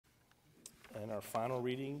And our final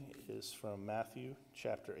reading is from Matthew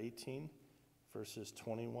chapter 18, verses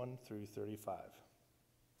 21 through 35.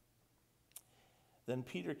 Then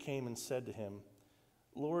Peter came and said to him,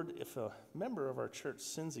 Lord, if a member of our church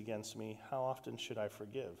sins against me, how often should I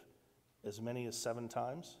forgive? As many as 7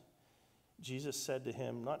 times? Jesus said to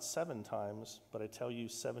him, Not 7 times, but I tell you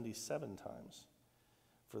 77 times.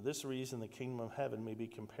 For this reason the kingdom of heaven may be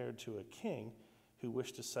compared to a king who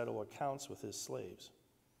wished to settle accounts with his slaves.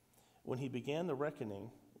 When he began the reckoning,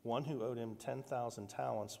 one who owed him 10,000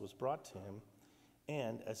 talents was brought to him,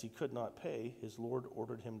 and as he could not pay, his lord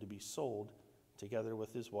ordered him to be sold, together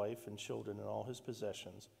with his wife and children and all his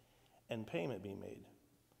possessions, and payment be made.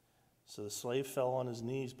 So the slave fell on his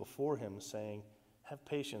knees before him, saying, Have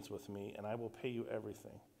patience with me, and I will pay you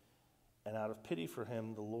everything. And out of pity for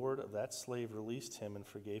him, the lord of that slave released him and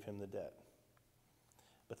forgave him the debt.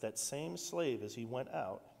 But that same slave, as he went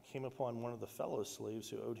out, came upon one of the fellow slaves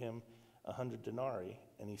who owed him 100 denarii,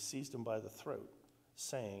 and he seized him by the throat,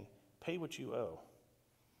 saying, Pay what you owe.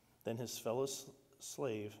 Then his fellow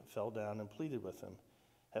slave fell down and pleaded with him,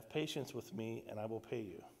 Have patience with me, and I will pay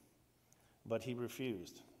you. But he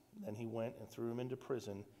refused. Then he went and threw him into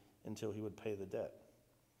prison until he would pay the debt.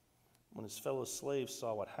 When his fellow slaves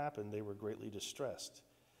saw what happened, they were greatly distressed,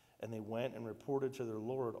 and they went and reported to their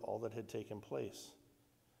lord all that had taken place.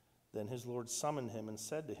 Then his lord summoned him and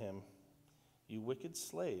said to him, You wicked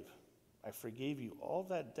slave, I forgave you all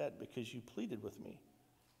that debt because you pleaded with me.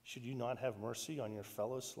 Should you not have mercy on your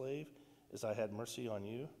fellow slave as I had mercy on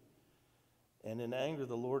you? And in anger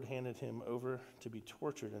the Lord handed him over to be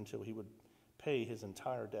tortured until he would pay his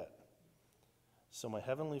entire debt. So my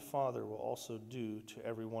heavenly Father will also do to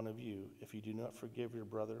every one of you if you do not forgive your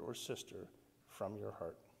brother or sister from your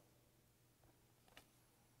heart.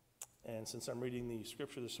 And since I'm reading the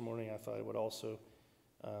scripture this morning, I thought I would also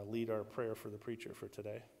lead our prayer for the preacher for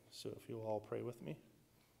today. So if you'll all pray with me.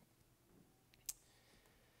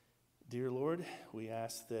 Dear Lord, we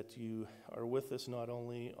ask that you are with us not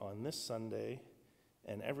only on this Sunday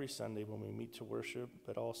and every Sunday when we meet to worship,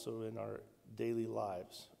 but also in our daily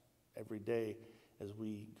lives, every day as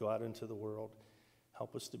we go out into the world.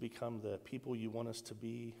 Help us to become the people you want us to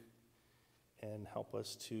be, and help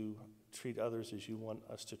us to treat others as you want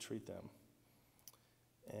us to treat them.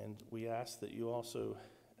 And we ask that you also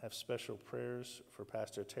have special prayers for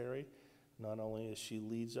Pastor Terri, not only as she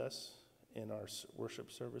leads us in our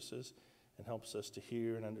worship services and helps us to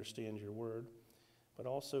hear and understand your word, but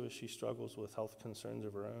also as she struggles with health concerns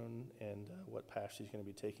of her own and what path she's going to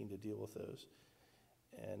be taking to deal with those.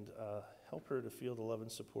 And help her to feel the love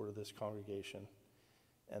and support of this congregation.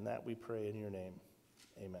 And that we pray in your name.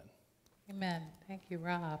 Amen. Amen. Thank you,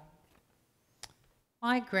 Rob.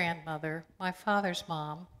 My grandmother, my father's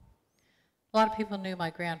mom, a lot of people knew my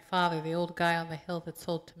grandfather, the old guy on the hill that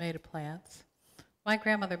sold tomato plants. My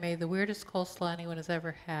grandmother made the weirdest coleslaw anyone has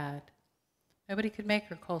ever had. Nobody could make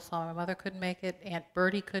her coleslaw. My mother couldn't make it. Aunt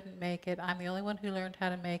Bertie couldn't make it. I'm the only one who learned how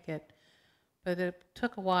to make it. But it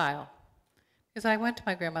took a while. Because I went to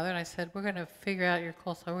my grandmother and I said, we're going to figure out your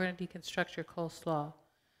coleslaw. We're going to deconstruct your coleslaw.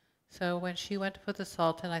 So when she went to put the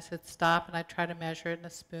salt in, I said, stop, and I'd try to measure it in a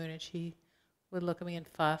spoon, and she would look at me and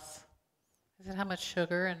fuss. I said, how much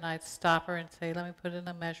sugar? And I'd stop her and say, let me put it in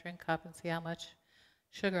a measuring cup and see how much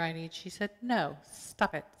sugar I need. She said, no,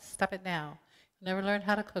 stop it now. You'll never learn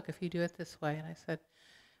how to cook if you do it this way. And I said,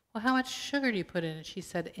 well, how much sugar do you put in? And she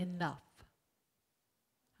said, enough.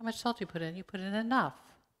 How much salt do you put in? You put in enough.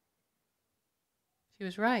 She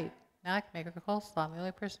was right. Now I can make her coleslaw. I'm the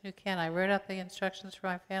only person who can. I wrote out the instructions for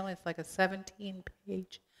my family. It's like a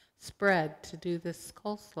 17-page spread to do this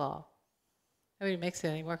coleslaw. Nobody makes it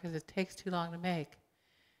anymore because it takes too long to make.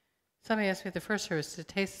 Somebody asked me at the first service, did it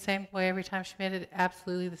taste the same way every time she made it?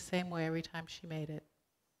 Absolutely the same way every time she made it.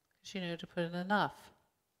 She knew to put in enough.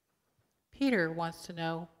 Peter wants to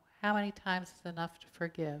know how many times is enough to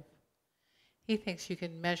forgive. He thinks you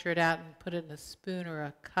can measure it out and put it in a spoon or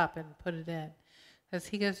a cup and put it in. As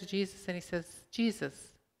he goes to Jesus and he says,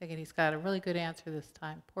 Jesus, thinking he's got a really good answer this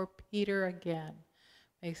time. Poor Peter again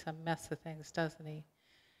makes a mess of things, doesn't he?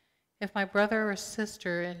 If my brother or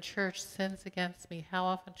sister in church sins against me, how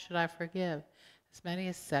often should I forgive? As many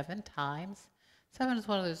as 7 times? 7 is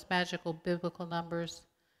one of those magical biblical numbers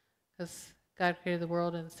because God created the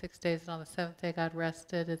world in 6 days and on the 7th day God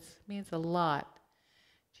rested. It means a lot.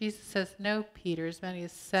 Jesus says, no, Peter, as many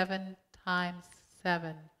as 7 times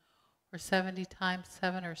 7. Or 70 times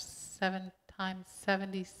 7, or 7 times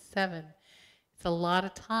 77. It's a lot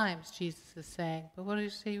of times, Jesus is saying. But what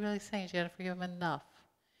is he really saying? You got to forgive him enough.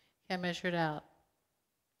 You can't measure it out.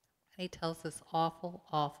 And he tells this awful,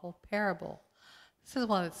 awful parable. This is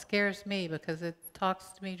one that scares me because it talks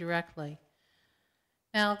to me directly.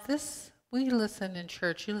 Now, this, we listen in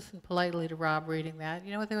church. You listen politely to Rob reading that.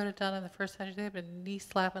 You know what they would have done in the first century? They would have been knee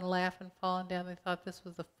slapping, laughing, falling down. They thought this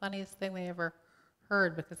was the funniest thing they ever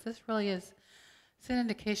heard, because this really is, it's an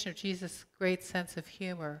indication of Jesus' great sense of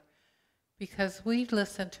humor. Because we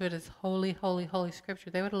listened to it as holy, holy, holy scripture.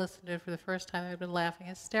 They would have listened to it for the first time. They would have been laughing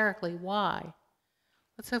hysterically. Why?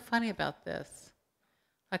 What's so funny about this?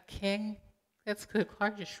 A king? That's good.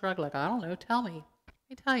 Clark just shrugged like, I don't know, tell me. Let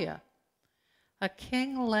me tell you. A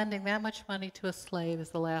king lending that much money to a slave is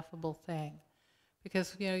the laughable thing.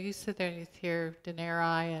 Because, you sit there and you hear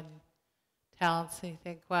denarii and talents and you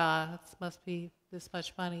think, wow, this must be this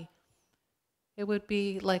much money. It would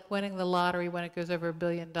be like winning the lottery when it goes over $1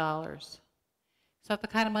 billion. It's not the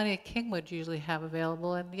kind of money a king would usually have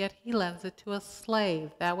available, and yet he lends it to a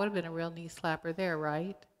slave. That would have been a real knee slapper there,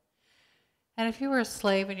 right? And if you were a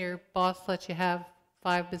slave and your boss let you have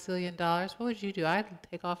 $5 bazillion, what would you do? I'd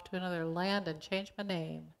take off to another land and change my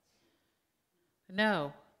name.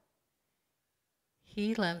 No.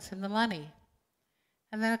 He lends him the money.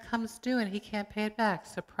 And then it comes due and he can't pay it back.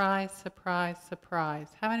 Surprise, surprise, surprise.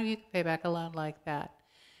 How many of you can pay back a loan like that?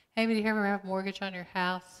 Anybody here ever have a mortgage on your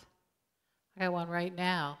house? I got one right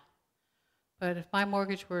now. But if my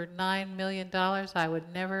mortgage were $9 million, I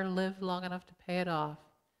would never live long enough to pay it off.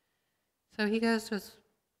 So he goes to his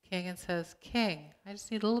king and says, King, I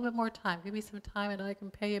just need a little bit more time. Give me some time and I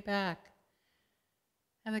can pay you back.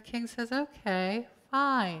 And the king says, okay,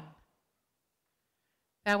 fine.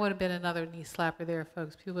 That would have been another knee slapper there,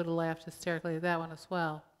 folks. People would have laughed hysterically at that one as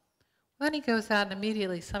well. Then he goes out and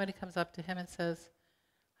immediately somebody comes up to him and says,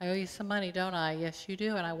 I owe you some money, don't I? Yes, you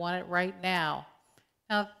do, and I want it right now.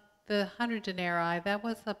 Now, the 100 denarii, that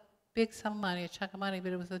was a big sum of money, a chunk of money,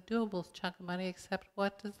 but it was a doable chunk of money, except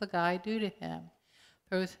what does the guy do to him?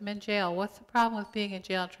 Throws him in jail. What's the problem with being in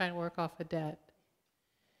jail and trying to work off a debt?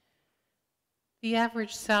 The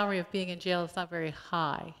average salary of being in jail is not very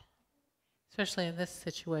high, especially in this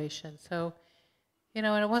situation. So, and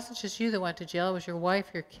it wasn't just you that went to jail. It was your wife,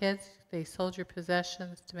 your kids. They sold your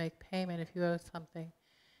possessions to make payment if you owe something.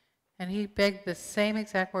 And he begged the same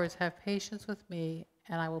exact words, have patience with me,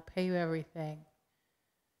 and I will pay you everything.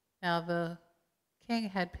 Now, the king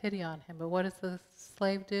had pity on him, but what does the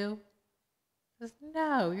slave do? He says,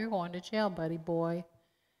 no, you're going to jail, buddy boy.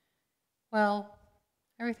 Well,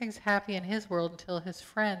 everything's happy in his world until his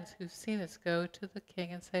friends who've seen this go to the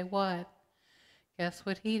king and say, what? Guess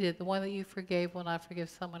what he did? The one that you forgave will not forgive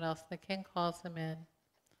someone else. The king calls him in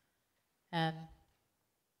and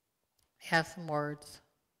he has some words.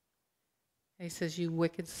 And he says, you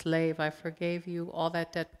wicked slave, I forgave you all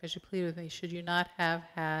that debt because you pleaded with me. Should you not have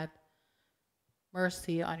had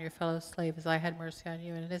mercy on your fellow slave as I had mercy on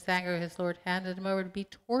you? And in his anger, his lord handed him over to be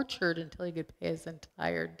tortured until he could pay his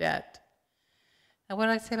entire debt. Now, what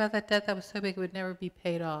did I say about that debt? That was so big it would never be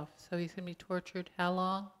paid off. So he's going to be tortured how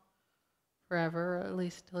long? Forever, or at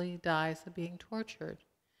least till he dies of being tortured.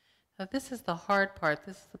 Now, this is the hard part.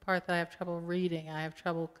 This is the part that I have trouble reading. I have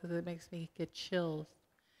trouble because it makes me get chills.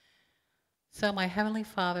 So my heavenly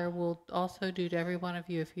Father will also do to every one of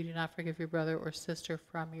you if you do not forgive your brother or sister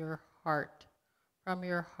from your heart. From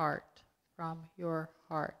your heart. From your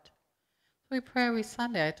heart. So we pray every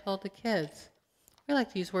Sunday. I told the kids. We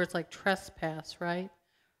like to use words like trespass, right?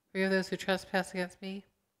 Forgive those who trespass against me.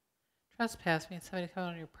 Trespass means somebody coming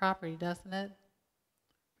on your property, doesn't it?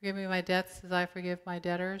 Forgive me my debts as I forgive my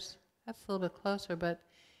debtors. That's a little bit closer, but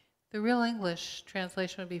the real English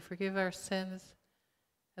translation would be forgive our sins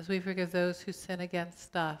as we forgive those who sin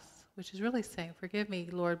against us, which is really saying, forgive me,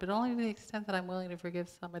 Lord, but only to the extent that I'm willing to forgive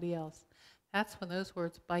somebody else. That's when those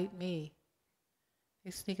words bite me.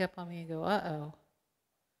 They sneak up on me and go, uh-oh.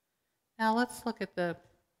 Now let's look at the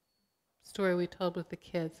story we told with the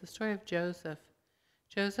kids, the story of Joseph.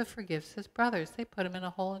 Joseph forgives his brothers. They put him in a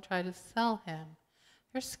hole and try to sell him.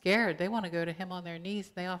 They're scared. They want to go to him on their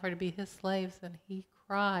knees. They offer to be his slaves, and he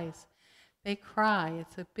cries. They cry.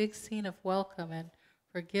 It's a big scene of welcome and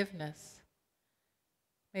forgiveness.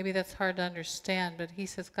 Maybe that's hard to understand, but he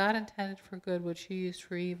says, God intended for good what you used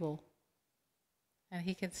for evil. And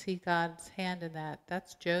he can see God's hand in that.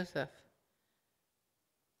 That's Joseph.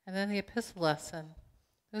 And then the epistle lesson,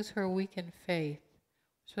 those who are weak in faith.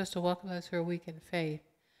 We're supposed to welcome those who are weak in faith.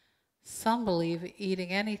 Some believe eating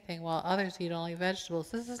anything while others eat only vegetables.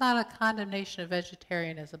 This is not a condemnation of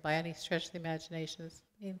vegetarianism by any stretch of the imagination. This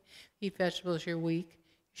means eat vegetables, you're weak.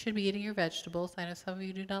 You should be eating your vegetables. I know some of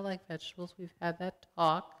you do not like vegetables. We've had that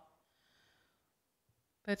talk.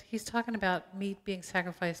 But he's talking about meat being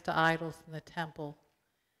sacrificed to idols in the temple.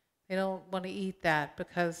 They don't want to eat that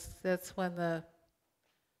because that's when the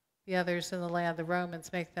others in the land, the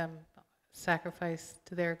Romans, make them sacrifice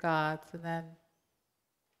to their gods, and then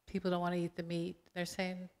people don't want to eat the meat. They're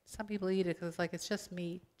saying some people eat it because it's just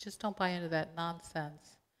meat. Just don't buy into that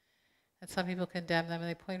nonsense. And some people condemn them and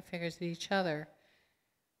they point fingers at each other.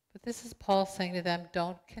 But this is Paul saying to them,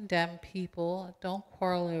 don't condemn people, don't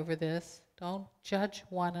quarrel over this, don't judge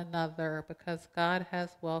one another because God has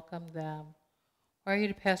welcomed them. Why are you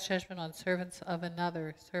to pass judgment on servants of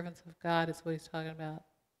another? Servants of God is what he's talking about.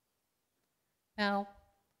 Now,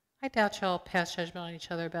 I doubt y'all pass judgment on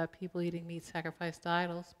each other about people eating meat sacrificed to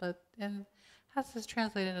idols, but how does this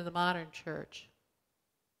translate into the modern church?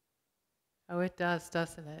 Oh, it does,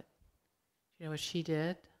 doesn't it? Do you know what she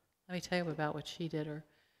did? Let me tell you about what she did. Or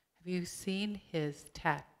have you seen his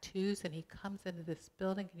tattoos? And he comes into this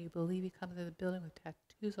building. Can you believe he comes into the building with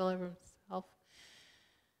tattoos all over himself?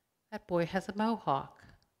 That boy has a mohawk.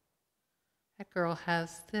 That girl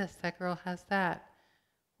has this. That girl has that.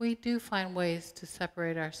 We do find ways to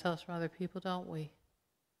separate ourselves from other people, don't we?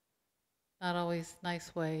 Not always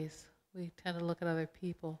nice ways. We tend to look at other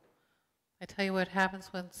people. I tell you what happens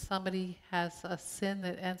when somebody has a sin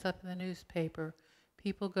that ends up in the newspaper.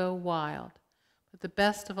 People go wild. But the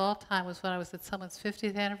best of all time was when I was at someone's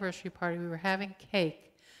 50th anniversary party. We were having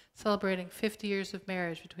cake, celebrating 50 years of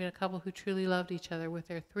marriage between a couple who truly loved each other with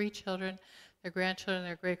their 3 children, their grandchildren,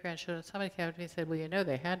 their great-grandchildren. Somebody came up to me and said, well, you know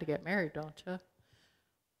they had to get married, don't you?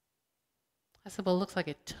 I said, well, it looks like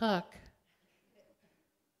it took.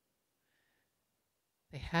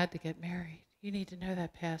 They had to get married. You need to know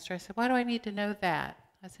that, Pastor. I said, why do I need to know that?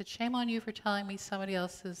 I said, shame on you for telling me somebody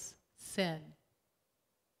else's sin.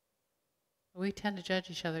 We tend to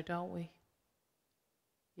judge each other, don't we?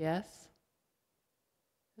 Yes?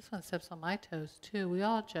 This one steps on my toes, too. We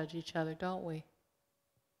all judge each other, don't we?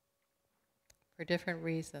 For different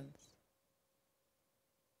reasons.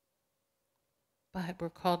 But we're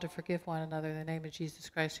called to forgive one another in the name of Jesus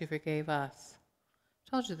Christ who forgave us. I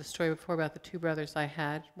told you the story before about the 2 brothers I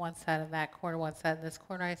had. One sat in that corner, one sat in this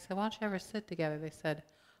corner. I said, why don't you ever sit together? They said,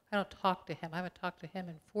 I don't talk to him. I haven't talked to him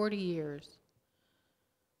in 40 years.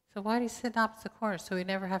 So why do you sit in opposite corners so we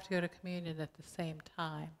never have to go to communion at the same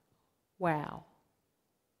time? Wow.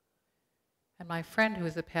 And my friend who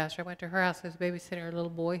was a pastor, I went to her house. I was babysitting her little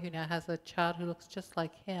boy who now has a child who looks just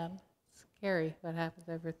like him. Scary what happens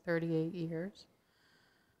over 38 years.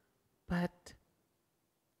 But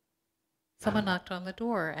someone knocked on the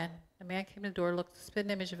door, and a man came to the door, looked the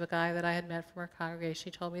spitting image of a guy that I had met from our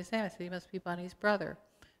congregation. He told me his name. I said, he must be Bunny's brother.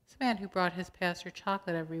 It's a man who brought his pastor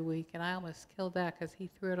chocolate every week, and I almost killed that because he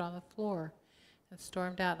threw it on the floor and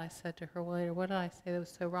stormed out. And I said to her later, what did I say that was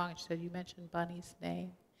so wrong? And she said, you mentioned Bunny's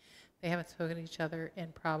name. They haven't spoken to each other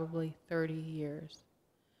in probably 30 years.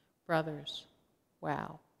 Brothers.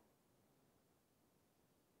 Wow.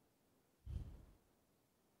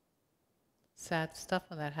 Sad stuff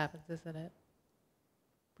when that happens, isn't it?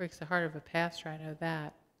 Breaks the heart of a pastor, I know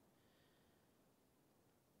that.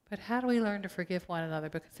 But how do we learn to forgive one another?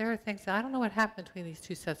 Because there are things, I don't know what happened between these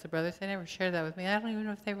 2 sets of brothers. They never shared that with me. I don't even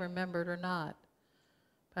know if they remembered or not.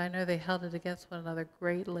 But I know they held it against one another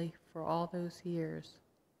greatly for all those years.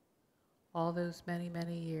 All those many,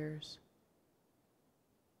 many years.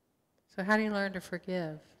 So how do you learn to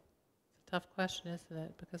forgive? It's a tough question, isn't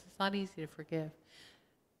it? Because it's not easy to forgive.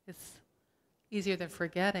 It's easier than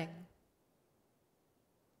forgetting,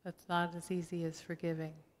 but it's not as easy as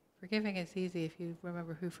forgiving. Forgiving is easy if you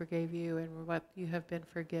remember who forgave you and what you have been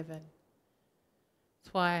forgiven.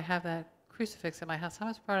 That's why I have that crucifix in my house. I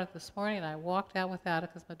was brought it this morning and I walked out without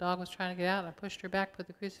it because my dog was trying to get out and I pushed her back, put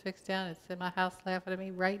the crucifix down. It's in my house laughing at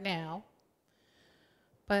me right now.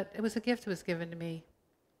 But it was a gift that was given to me,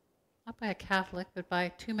 not by a Catholic, but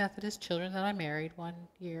by 2 Methodist children that I married one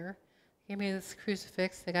year. Gave me this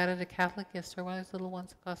crucifix. They got it at a Catholic gift store, one of those little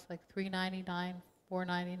ones that cost like $3.99,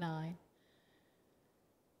 $4.99.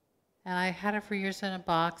 And I had it for years in a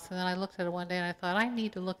box, and then I looked at it one day and I thought, I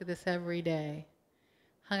need to look at this every day.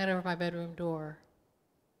 Hung it over my bedroom door.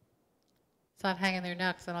 It's not hanging there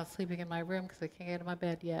now because I'm not sleeping in my room because I can't get out of my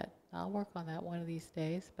bed yet. I'll work on that one of these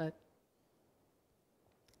days, but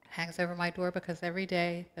it hangs over my door because every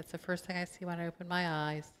day, that's the first thing I see when I open my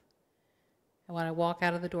eyes. And when I walk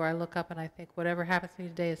out of the door, I look up and I think, whatever happens to me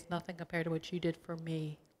today is nothing compared to what you did for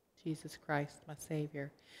me, Jesus Christ, my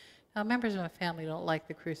Savior. Now, members of my family don't like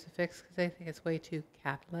the crucifix because they think it's way too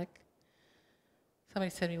Catholic.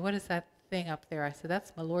 Somebody said to me, what is that thing up there? I said,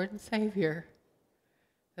 that's my Lord and Savior.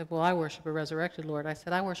 They said, well, I worship a resurrected Lord. I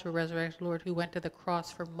said, I worship a resurrected Lord who went to the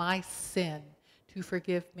cross for my sin to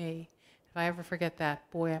forgive me. If I ever forget that,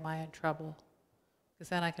 boy, am I in trouble. Because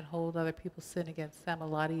then I can hold other people's sin against them a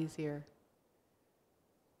lot easier.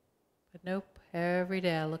 But nope, every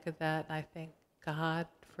day I look at that and I think, God,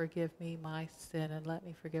 forgive me my sin and let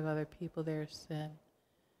me forgive other people their sin.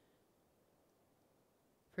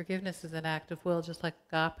 Forgiveness is an act of will, just like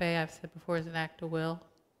agape, I've said before, is an act of will.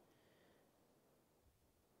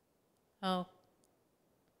 Oh,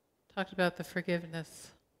 talked about the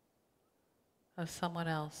forgiveness of someone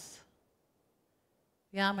else.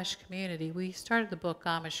 The Amish community, we started the book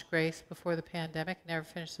Amish Grace before the pandemic, never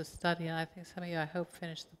finished the study, and I think some of you, I hope,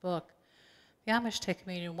 finished the book. The Amish take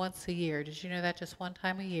communion once a year. Did you know that? Just one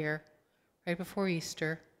time a year, right before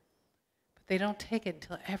Easter. But they don't take it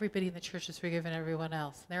until everybody in the church has forgiven everyone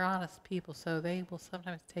else. And they're honest people, so they will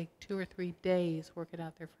sometimes take 2 or 3 days working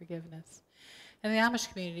out their forgiveness. In the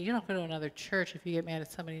Amish community, you don't go to another church if you get mad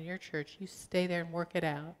at somebody in your church. You stay there and work it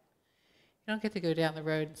out. You don't get to go down the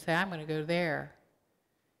road and say, I'm going to go there.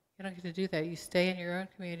 You don't get to do that. You stay in your own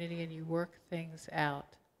community and you work things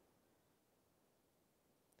out.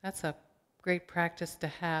 That's a great practice to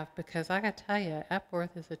have, because I got to tell you,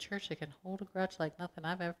 Epworth is a church that can hold a grudge like nothing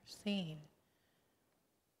I've ever seen.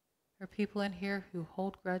 There are people in here who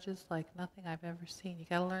hold grudges like nothing I've ever seen. You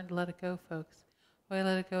got to learn to let it go, folks. The way to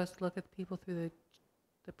let it go is to look at the people through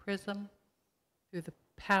the prism, through the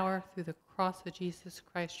power, through the cross of Jesus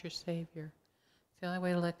Christ, your Savior. It's the only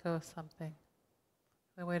way to let go of something.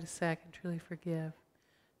 The only way to say I can truly forgive.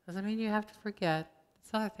 Doesn't mean you have to forget.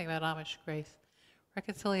 That's another thing about Amish grace.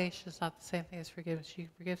 Reconciliation is not the same thing as forgiveness. You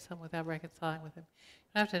can forgive someone without reconciling with them. You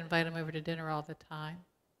don't have to invite them over to dinner all the time,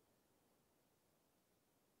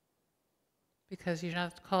 because you're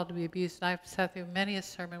not called to be abused. And I've sat through many a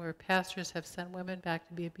sermon where pastors have sent women back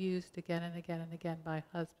to be abused again and again and again by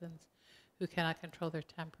husbands who cannot control their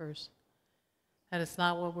tempers. That is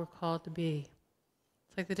not what we're called to be.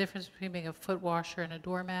 It's like the difference between being a foot washer and a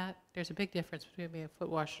doormat. There's a big difference between being a foot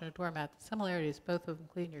washer and a doormat. The similarity is both of them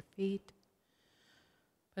clean your feet.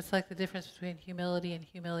 But it's like the difference between humility and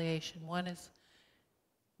humiliation. One is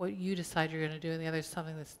what you decide you're going to do, and the other is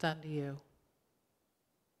something that's done to you.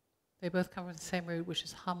 They both come from the same root, which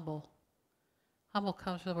is humble. Humble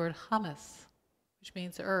comes from the word hummus, which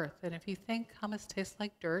means earth. And if you think hummus tastes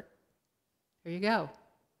like dirt, there you go.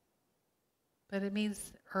 But it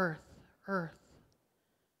means earth, earth.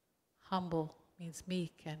 Humble means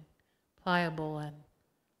meek and pliable and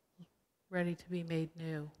ready to be made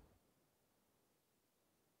new.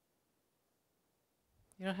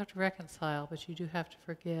 You don't have to reconcile, but you do have to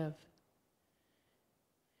forgive.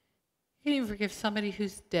 You can even forgive somebody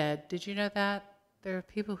who's dead. Did you know that? There are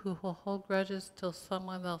people who will hold grudges till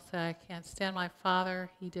someone, they'll say, I can't stand my father,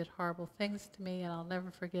 he did horrible things to me, and I'll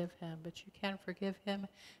never forgive him. But you can forgive him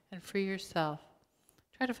and free yourself.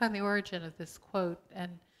 Try to find the origin of this quote,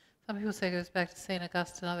 and some people say it goes back to St.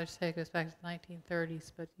 Augustine, others say it goes back to the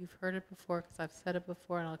 1930s, but you've heard it before because I've said it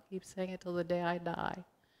before, and I'll keep saying it till the day I die.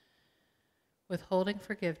 Withholding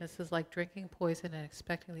forgiveness is like drinking poison and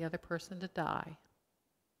expecting the other person to die.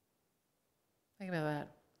 Think about that.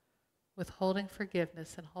 Withholding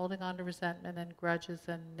forgiveness and holding on to resentment and grudges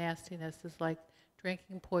and nastiness is like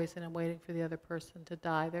drinking poison and waiting for the other person to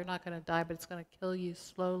die. They're not going to die, but it's going to kill you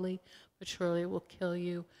slowly, but surely it will kill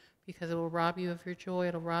you, because it will rob you of your joy,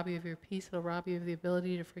 it'll rob you of your peace, it'll rob you of the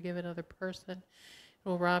ability to forgive another person. It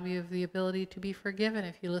will rob you of the ability to be forgiven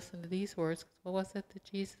if you listen to these words. What was it that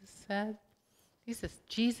Jesus said?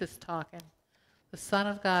 Jesus talking, the Son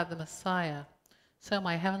of God, the Messiah. So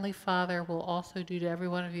my heavenly Father will also do to every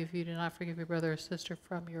one of you if you do not forgive your brother or sister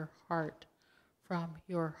from your heart. From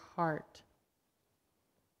your heart.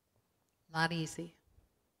 Not easy.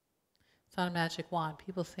 It's not a magic wand.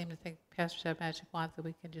 People seem to think pastors have magic wands that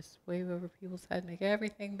we can just wave over people's head and make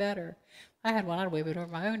everything better. If I had one, I'd wave it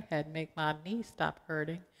over my own head and make my knees stop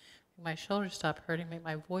hurting, make my shoulders stop hurting, make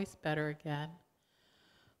my voice better again.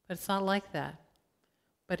 But it's not like that.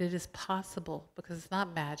 But it is possible, because it's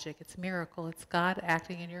not magic, it's miracle. It's God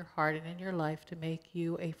acting in your heart and in your life to make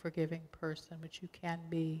you a forgiving person, which you can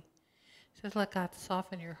be. He says, let God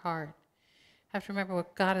soften your heart. You have to remember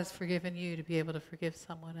what God has forgiven you to be able to forgive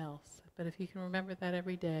someone else. But if you can remember that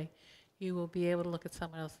every day, you will be able to look at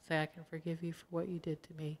someone else and say, I can forgive you for what you did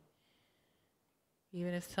to me.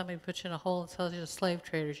 Even if somebody puts you in a hole and sells you to slave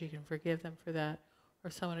traders, you can forgive them for that. Or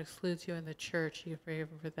if someone excludes you in the church, you can forgive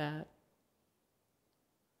them for that.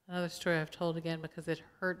 Another story I've told again because it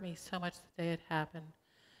hurt me so much the day it happened.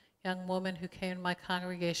 A young woman who came to my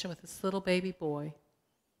congregation with this little baby boy,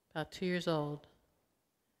 about 2 years old.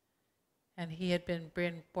 And he had been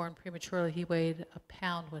born prematurely. He weighed a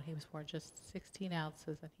pound when he was born, just 16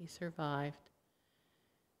 ounces, and he survived.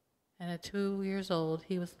 And at 2 years old,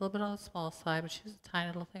 he was a little bit on the small side, but she was a tiny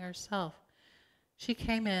little thing herself. She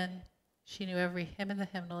came in, she knew every hymn in the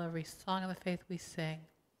hymnal, every song in the faith we sing.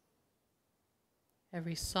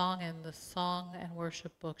 Every song in the song and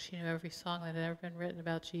worship book. She knew every song that had ever been written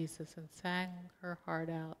about Jesus and sang her heart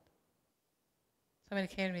out. Somebody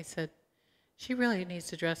came to me and said, she really needs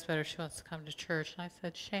to dress better if she wants to come to church. And I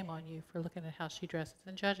said, shame on you for looking at how she dresses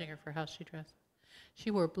and judging her for how she dresses. She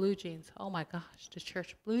wore blue jeans. Oh my gosh, to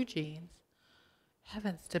church, blue jeans.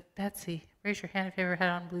 Heavens to Betsy. Raise your hand if you ever had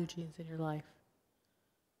on blue jeans in your life.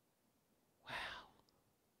 Wow.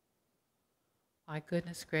 My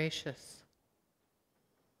goodness gracious.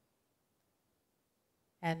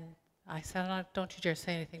 And I said, don't you dare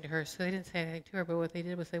say anything to her. So they didn't say anything to her, but what they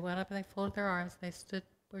did was they went up and they folded their arms and they stood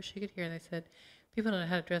where she could hear, and they said, people don't know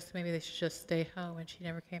how to dress, maybe they should just stay home, and she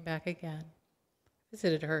never came back again. I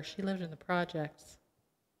visited her. She lived in the projects.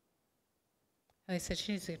 And they said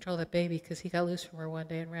she needs to control that baby because he got loose from her one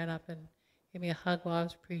day and ran up and gave me a hug while I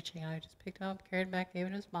was preaching. I just picked him up, carried him back, gave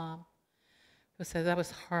him to his mom. Who said, that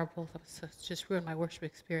was horrible. That was just ruined my worship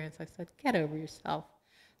experience. I said, get over yourself.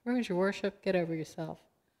 Ruins your worship, get over yourself.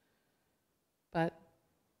 But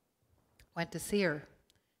went to see her.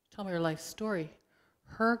 She told me her life story.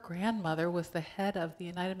 Her grandmother was the head of the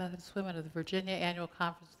United Methodist Women of the Virginia Annual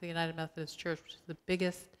Conference of the United Methodist Church, which is the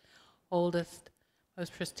biggest, oldest,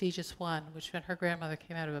 most prestigious one, which meant her grandmother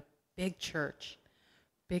came out of a big church.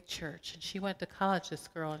 And she went to college, this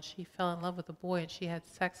girl, and she fell in love with a boy, and she had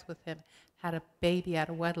sex with him, had a baby out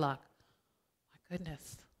of wedlock. My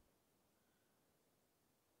goodness.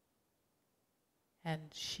 And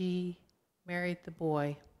she married the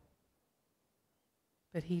boy,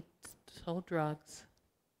 but he sold drugs.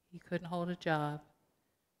 He couldn't hold a job,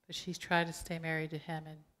 but she tried to stay married to him,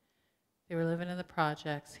 and they were living in the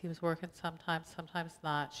projects. He was working sometimes, sometimes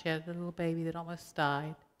not. She had a little baby that almost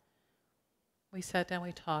died. We sat down,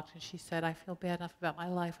 we talked, and she said, I feel bad enough about my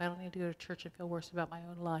life. I don't need to go to church and feel worse about my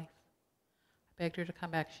own life. I begged her to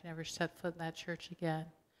come back. She never set foot in that church again.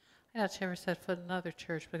 I doubt she ever set foot in another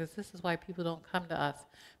church, because this is why people don't come to us,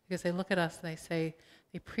 because they look at us and they say,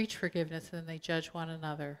 they preach forgiveness and then they judge one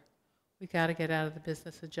another. We got to get out of the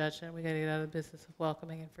business of judgment. We got to get out of the business of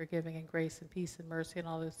welcoming and forgiving and grace and peace and mercy and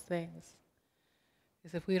all those things.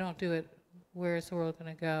 Because if we don't do it, where is the world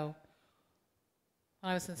going to go?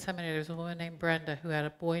 When I was in seminary, there was a woman named Brenda who had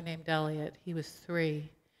a boy named Elliot. He was 3.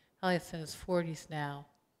 Elliot's in his 40s now.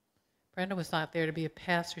 Brenda was not there to be a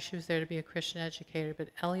pastor. She was there to be a Christian educator. But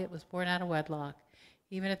Elliot was born out of wedlock.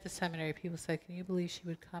 Even at the seminary, people said, can you believe she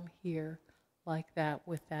would come here like that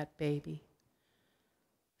with that baby?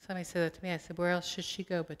 Somebody said that to me. I said, where else should she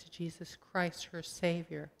go but to Jesus Christ, her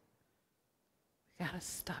Savior? We got to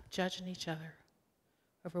stop judging each other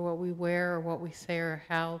over what we wear or what we say or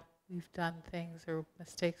how we've done things or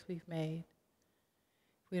mistakes we've made.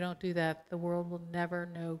 If we don't do that, the world will never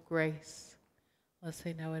know grace unless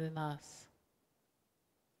they know it in us.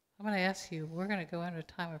 I'm going to ask you, we're going to go into a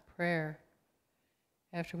time of prayer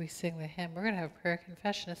after we sing the hymn. We're going to have a prayer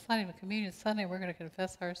confession. It's not even Communion Sunday. We're going to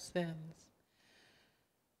confess our sins.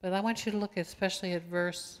 But I want you to look especially at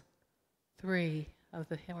verse 3 of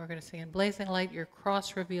the hymn we're going to sing. In blazing light, your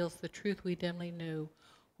cross reveals the truth we dimly knew.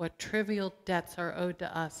 What trivial debts are owed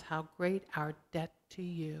to us, how great our debt to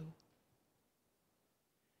you.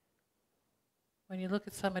 When you look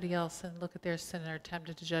at somebody else and look at their sin and are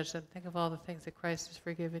tempted to judge them, think of all the things that Christ has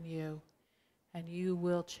forgiven you, and you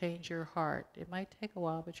will change your heart. It might take a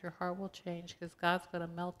while, but your heart will change because God's going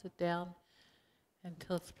to melt it down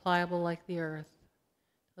until it's pliable like the earth.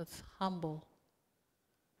 It's humble.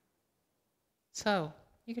 So,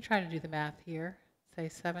 you can try to do the math here. Say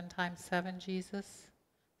 7 times 7, Jesus.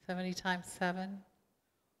 70 times 7.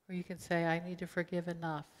 Or you can say, I need to forgive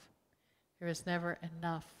enough. There is never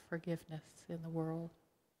enough forgiveness in the world.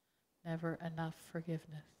 Never enough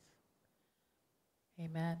forgiveness.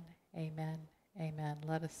 Amen, amen, amen.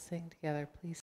 Let us sing together, please.